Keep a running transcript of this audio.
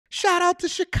Shout out to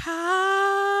Chicago.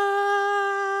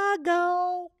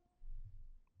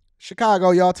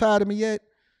 Chicago, y'all tired of me yet?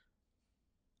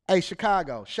 Hey,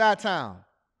 Chicago, Chi-Town.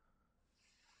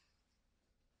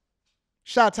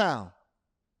 Chi-Town.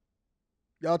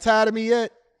 Y'all tired of me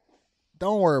yet?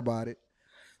 Don't worry about it.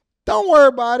 Don't worry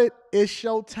about it. It's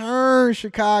your turn,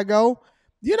 Chicago.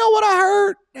 You know what I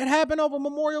heard that happened over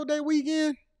Memorial Day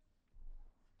weekend?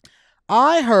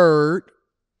 I heard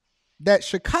that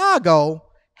Chicago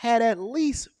had at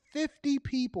least 50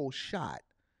 people shot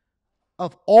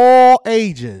of all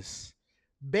ages,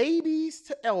 babies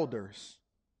to elders.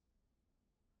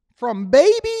 From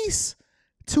babies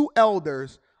to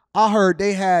elders, I heard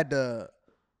they had the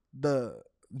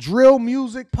drill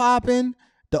music popping,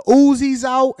 the Uzis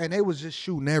out, and they was just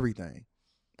shooting everything.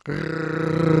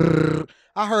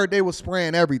 I heard they was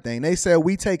spraying everything. They said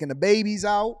we taking the babies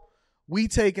out, we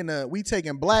taking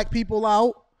black people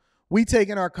out, we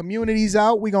taking our communities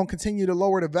out. We gonna continue to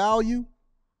lower the value.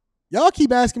 Y'all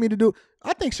keep asking me to do.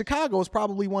 I think Chicago is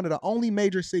probably one of the only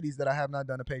major cities that I have not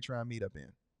done a Patreon meetup in.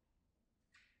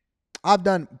 I've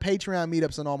done Patreon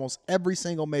meetups in almost every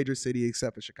single major city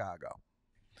except for Chicago.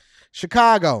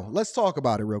 Chicago, let's talk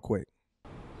about it real quick.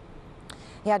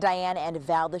 Yeah, Diane and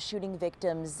Val, the shooting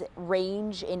victims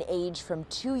range in age from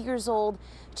 2 years old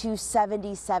to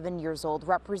 77 years old.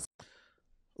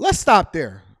 Let's stop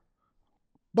there.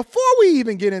 Before we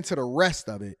even get into the rest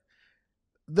of it,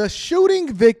 the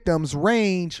shooting victims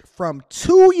range from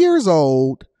 2 years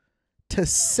old to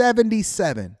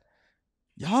 77.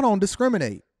 Y'all don't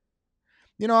discriminate.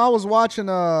 You know, I was watching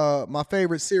my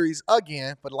favorite series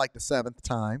again for like the 7th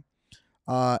time,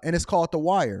 and it's called The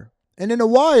Wire. And in The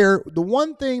Wire, the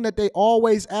one thing that they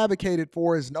always advocated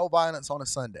for is no violence on a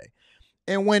Sunday.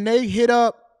 And when they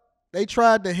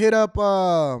tried to hit up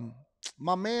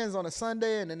my man's on a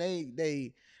Sunday, and then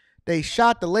they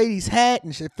shot the lady's hat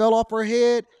and she fell off her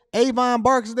head. Avon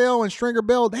Barksdale and Stringer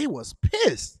Bell, they was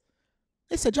pissed.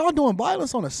 They said, y'all doing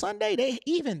violence on a Sunday?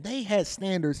 They had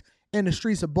standards in the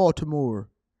streets of Baltimore.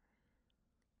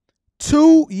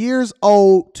 2 years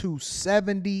old to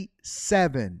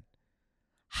 77.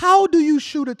 How do you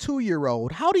shoot a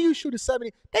 2-year-old? How do you shoot a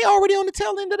 70? They already on the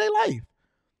tail end of their life.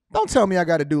 Don't tell me I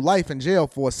got to do life in jail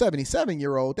for a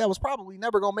 77-year-old that was probably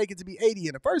never going to make it to be 80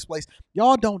 in the first place.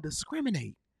 Y'all don't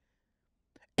discriminate.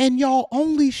 And y'all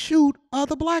only shoot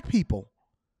other black people.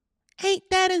 Ain't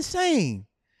that insane?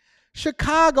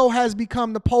 Chicago has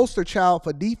become the poster child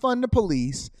for defund the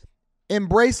police,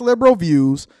 embrace liberal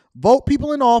views, vote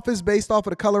people in office based off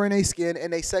of the color in their skin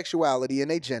and their sexuality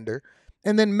and their gender,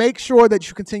 and then make sure that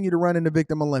you continue to run in the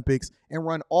Victim Olympics and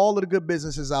run all of the good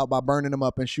businesses out by burning them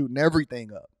up and shooting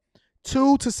everything up.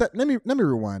 2 to 7. Let me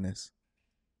rewind this.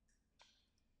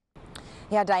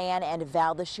 Yeah, Diane and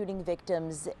Val, the shooting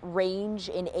victims range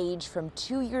in age from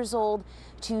 2 years old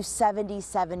to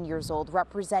 77 years old,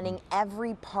 representing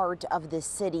every part of the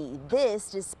city.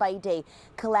 This despite a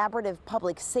collaborative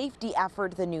public safety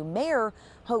effort the new mayor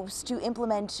hopes to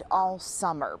implement all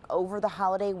summer. Over the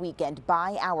holiday weekend,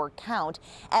 by our count,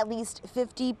 at least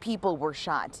 50 people were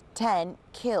shot, 10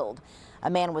 killed. A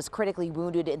man was critically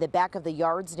wounded in the back of the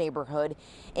Yards neighborhood.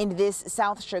 In this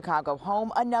South Chicago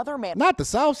home, another man. Not the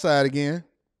South Side again.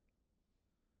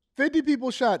 50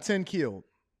 people shot, 10 killed.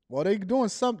 Well, they doing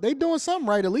something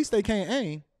right. At least they can't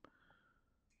aim.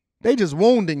 They just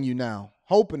wounding you now,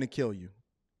 hoping to kill you.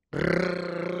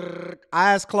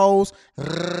 Eyes closed.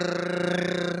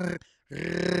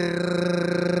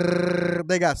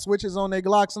 They got switches on their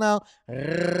Glocks now.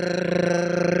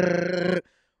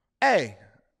 Hey.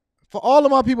 For all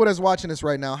of my people that's watching this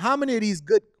right now, how many of these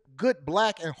good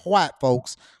black and white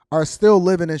folks are still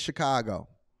living in Chicago?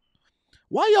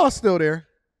 Why y'all still there?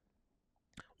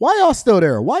 Why y'all still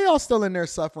there? Why y'all still in there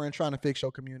suffering, trying to fix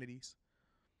your communities?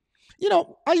 You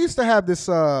know, I used to have this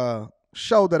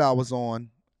show that I was on.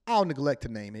 I'll neglect to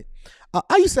name it.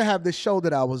 I used to have this show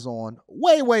that I was on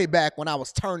way back when I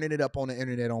was turning it up on the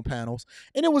internet on panels.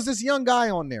 And it was this young guy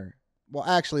on there. Well,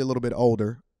 actually a little bit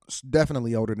older.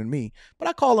 Definitely older than me, but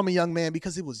I call him a young man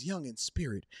because he was young in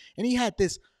spirit, and he had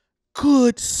this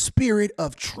good spirit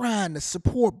of trying to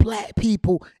support black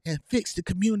people and fix the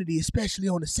community, especially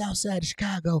on the south side of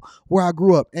Chicago where I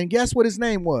grew up. And guess what his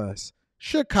name was?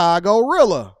 Chicago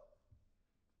Rilla.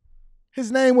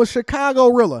 His name was Chicago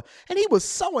Rilla, and he was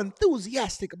so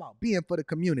enthusiastic about being for the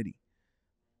community.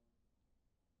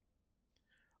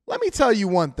 Let me tell you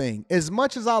one thing. As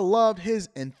much as I loved his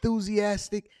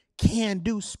enthusiastic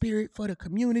can-do spirit for the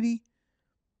community,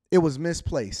 it was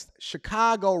misplaced.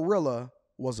 Chicago Rilla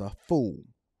was a fool.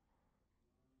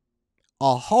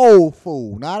 A whole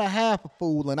fool, not a half a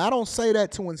fool. And I don't say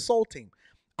that to insult him.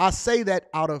 I say that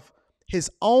out of his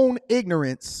own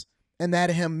ignorance and that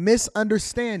him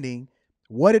misunderstanding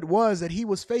what it was that he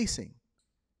was facing.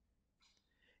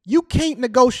 You can't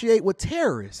negotiate with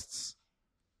terrorists.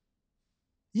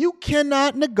 You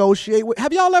cannot negotiate with.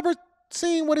 Have y'all ever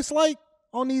seen what it's like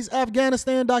on these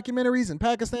Afghanistan documentaries and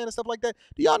Pakistan and stuff like that?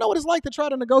 Do y'all know what it's like to try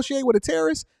to negotiate with a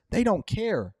terrorist? They don't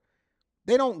care.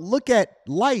 They don't look at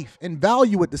life and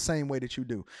value it the same way that you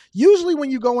do. Usually when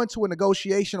you go into a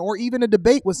negotiation or even a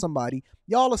debate with somebody,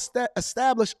 y'all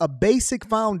establish a basic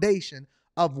foundation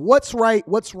of what's right,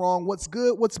 what's wrong, what's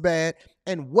good, what's bad,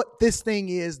 and what this thing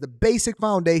is, the basic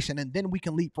foundation, and then we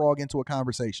can leapfrog into a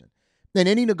conversation. Then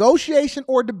any negotiation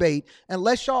or debate,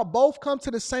 unless y'all both come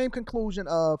to the same conclusion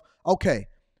of, okay,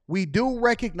 we do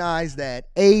recognize that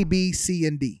A, B, C,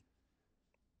 and D.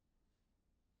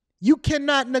 You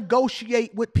cannot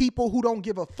negotiate with people who don't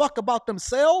give a fuck about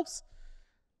themselves.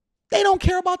 They don't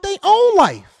care about their own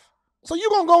life. So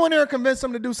you're going to go in there and convince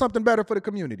them to do something better for the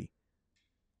community.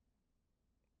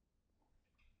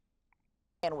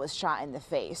 And was shot in the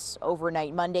face.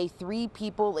 Overnight Monday, 3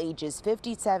 people ages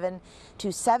 57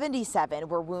 to 77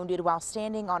 were wounded while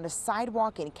standing on a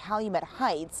sidewalk in Calumet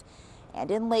Heights.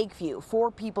 And in Lakeview, 4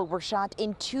 people were shot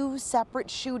in 2 separate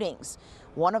shootings.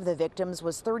 One of the victims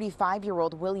was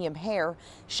 35-year-old William Hare,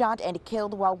 shot and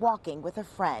killed while walking with a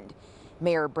friend.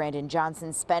 Mayor Brandon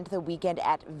Johnson spent the weekend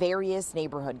at various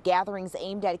neighborhood gatherings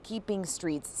aimed at keeping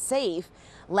streets safe.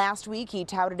 Last week, he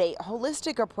touted a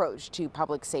holistic approach to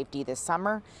public safety this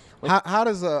summer. How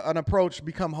does an approach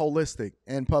become holistic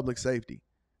in public safety?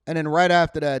 And then right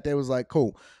after that, they was like,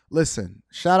 cool, listen,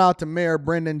 shout out to Mayor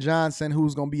Brandon Johnson,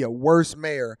 who's going to be a worse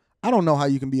mayor. I don't know how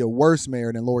you can be a worse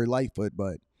mayor than Lori Lightfoot,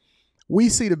 but we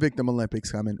see the Victim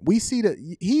Olympics coming. We see that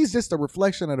he's just a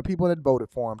reflection of the people that voted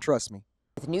for him. Trust me.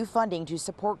 With new funding to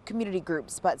support community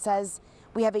groups, but says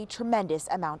we have a tremendous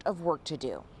amount of work to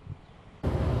do.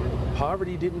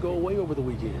 Poverty didn't go away over the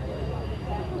weekend.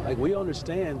 Like, we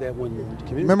understand that when the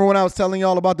community... Remember when I was telling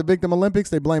y'all about the Victim Olympics?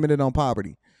 They blaming it on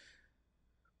poverty.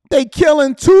 They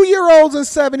killing 2-year-olds and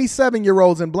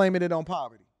 77-year-olds and blaming it on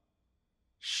poverty.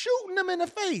 Shooting them in the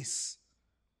face.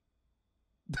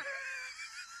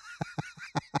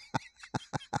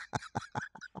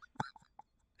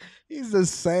 These the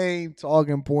same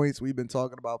talking points we've been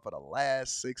talking about for the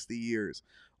last 60 years.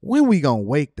 When we gonna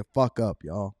wake the fuck up,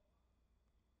 y'all?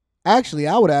 Actually,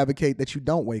 I would advocate that you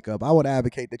don't wake up. I would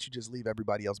advocate that you just leave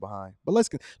everybody else behind. But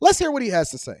let's hear what he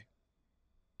has to say.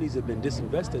 These have been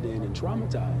disinvested in and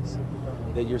traumatized,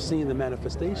 that you're seeing the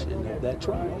manifestation of that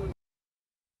trauma.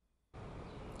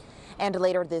 And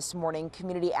later this morning,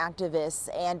 community activists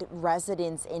and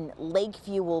residents in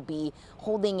Lakeview will be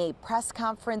holding a press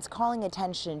conference calling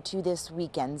attention to this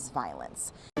weekend's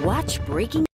violence. Watch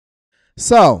breaking.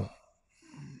 So,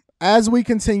 as we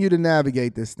continue to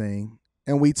navigate this thing,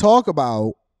 and we talk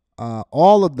about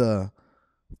all of the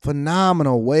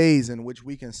phenomenal ways in which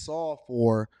we can solve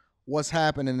for what's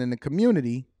happening in the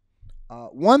community,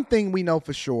 one thing we know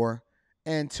for sure,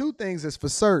 and 2 things is for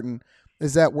certain,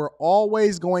 is that we're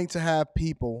always going to have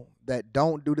people that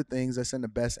don't do the things that's in the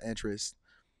best interest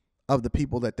of the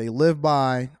people that they live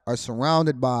by, are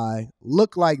surrounded by,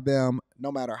 look like them,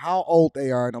 no matter how old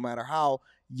they are, no matter how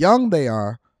young they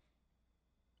are,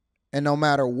 and no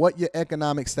matter what your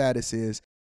economic status is.